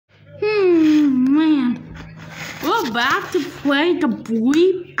We're about to play the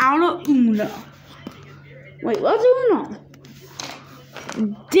bleep out of Uno. Wait, what's Uno?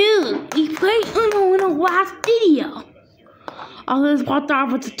 Dude, we played Uno in the last video. Oh, this part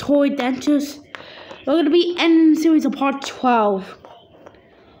off with the toy dentist. We're gonna be ending the series of part 12.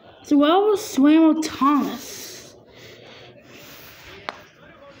 So where was Swam Thomas?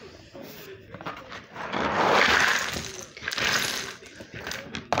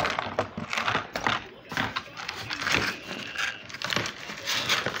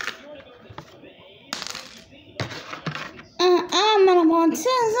 I'm gonna want to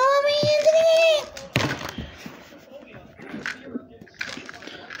let me into the game.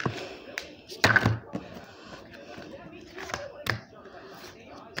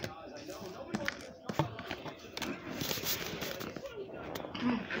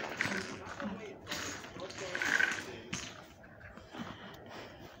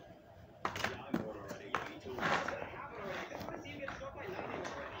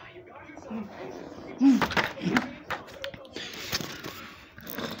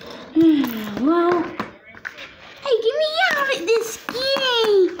 Well, hey, get me out of this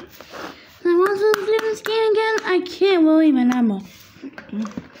game! I want to live this game again? I can't believe it, Emma.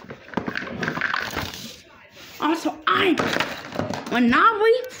 Also, I'm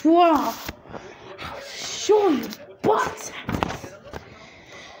Monopoly Pro. I'll show you what's happening.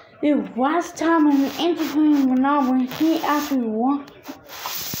 The last time I was interviewing Monopoly, he actually won.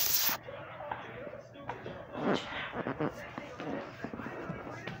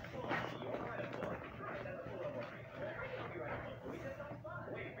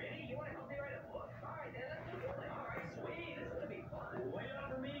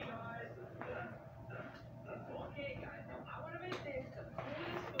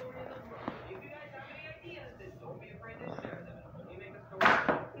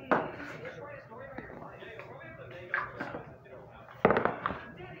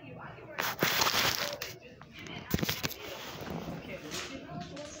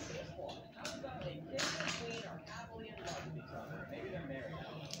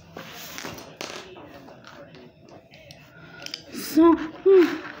 So,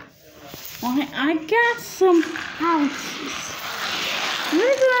 I got some houses. Where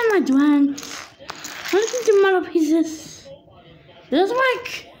am I doing? Looking to metal pieces. There's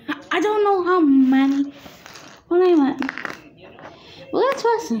like, I don't know how many. What I went. Well, let's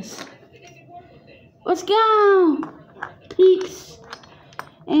test this. Let's go. Peaks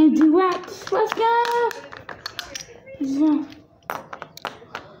and directs. Let's go. So, I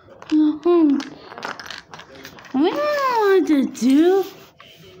don't know what to do.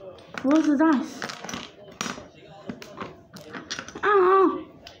 What's the dice? I don't know.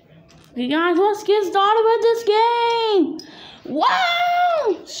 You guys, let's get started with this game.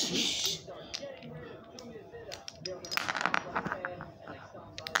 Wow! Shh.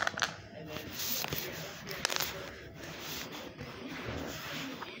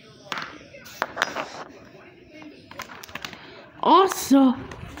 Also,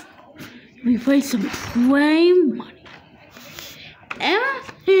 we play some play money. And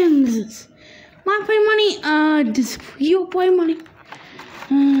my play money, this is your play money.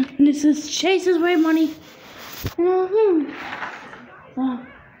 This is Chase's play money.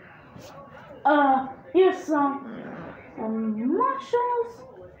 Here's some mushrooms.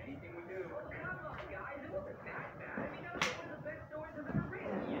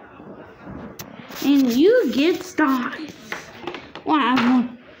 And you get started.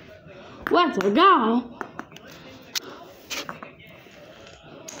 One. Let's go.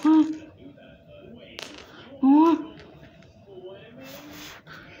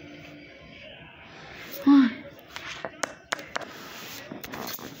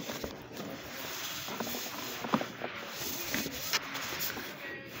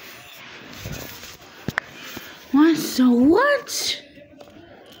 So what?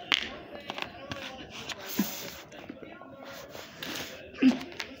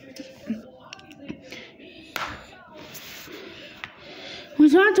 We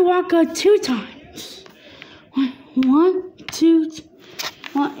have to walk 2 times. 1, 2,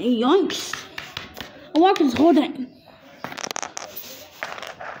 1. Yoinks! I walk this whole thing.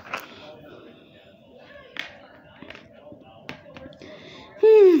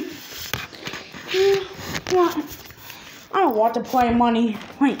 What? I don't want to play money.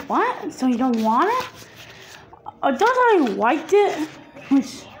 Wait, what? So you don't want it? I thought I liked it,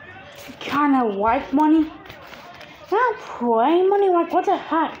 which kind of like money. I don't play money. Like, what the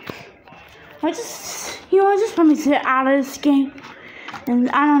heck? I just let me sit out of this game, and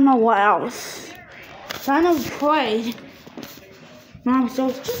I don't know what else. So I never played. Mom, so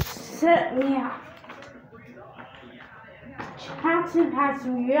just set me out. Hudson had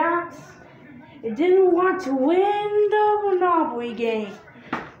some yachts. It didn't want to win the Monopoly game.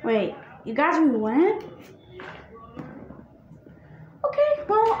 Wait, you guys will win? Okay,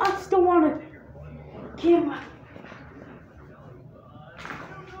 well, I still want to give my...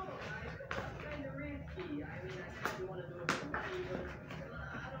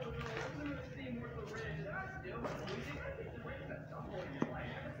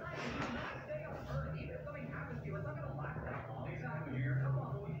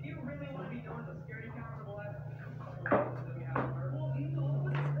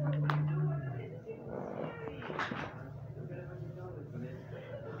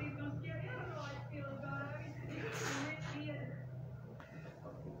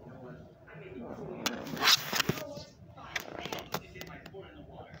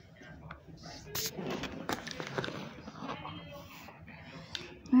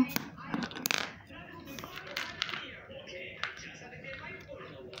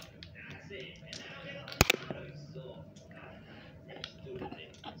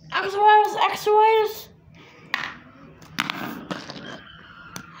 Actuators.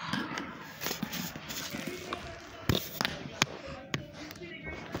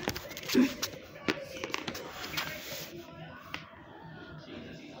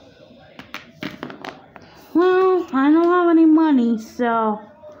 Well, I don't have any money, so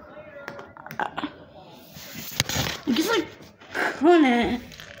I guess I couldn't.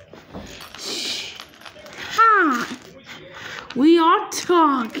 Ha! We are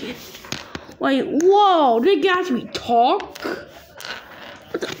talking. Wait, whoa, they got me talk?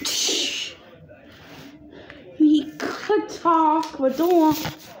 What the, shh. He could talk, but don't.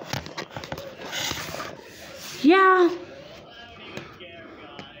 Yeah.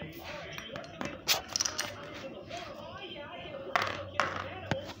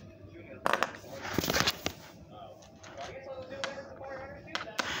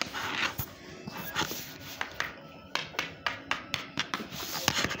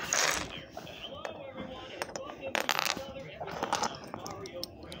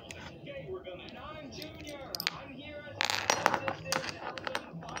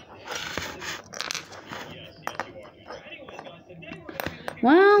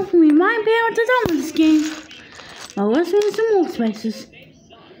 Well, we might be able to done this game. But let's move some more spaces.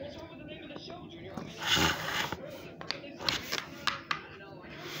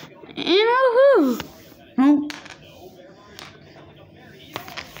 And woohoo! Oh.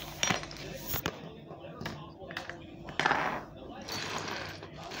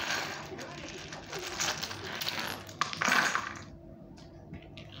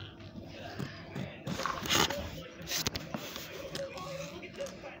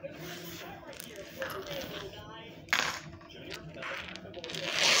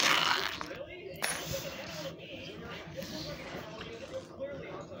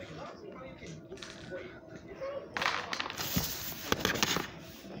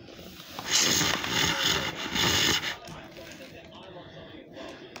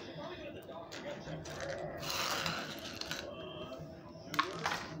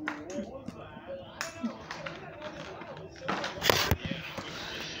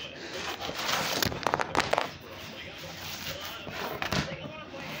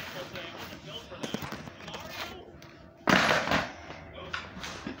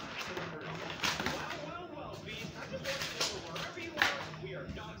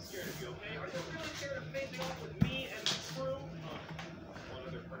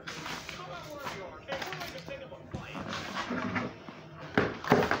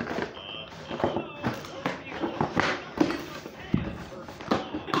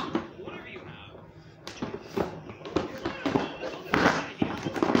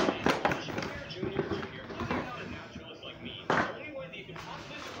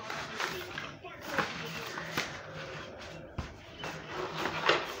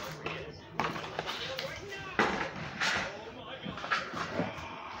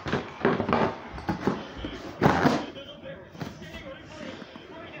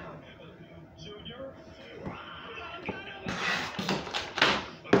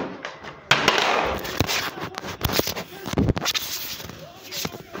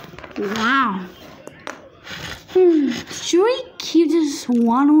 Wow. Should we keep this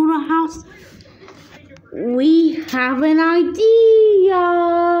one little house? We have an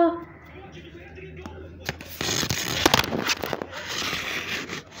idea.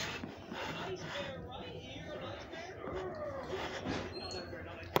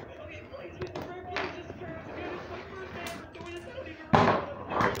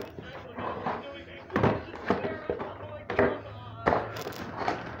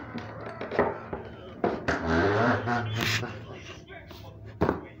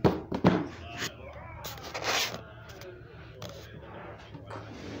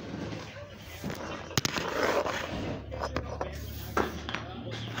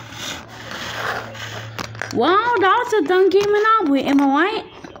 Well, that's a done gaming out with, am I right?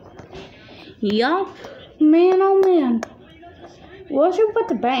 Yup. Man, oh man. What should we put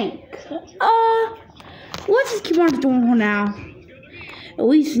the bank? Let's just keep on doing for now. At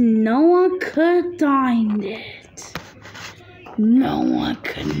least no one could find it. No one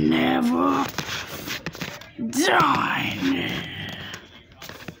could never dine it.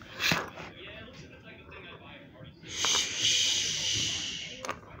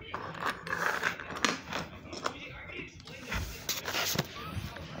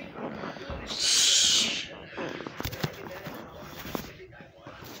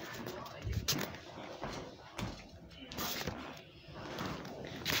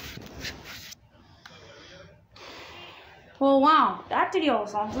 Well, wow, that video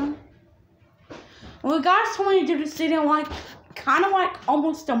was awesome. Well, guys told me to do this video kind of like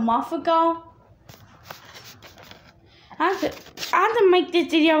almost a month ago. I had to make this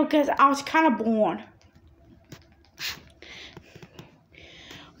video because I was kind of bored.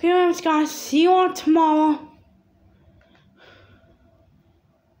 Okay, anyways, guys, see you on tomorrow.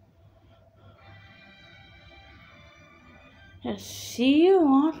 See you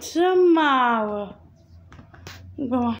on tomorrow. Bye.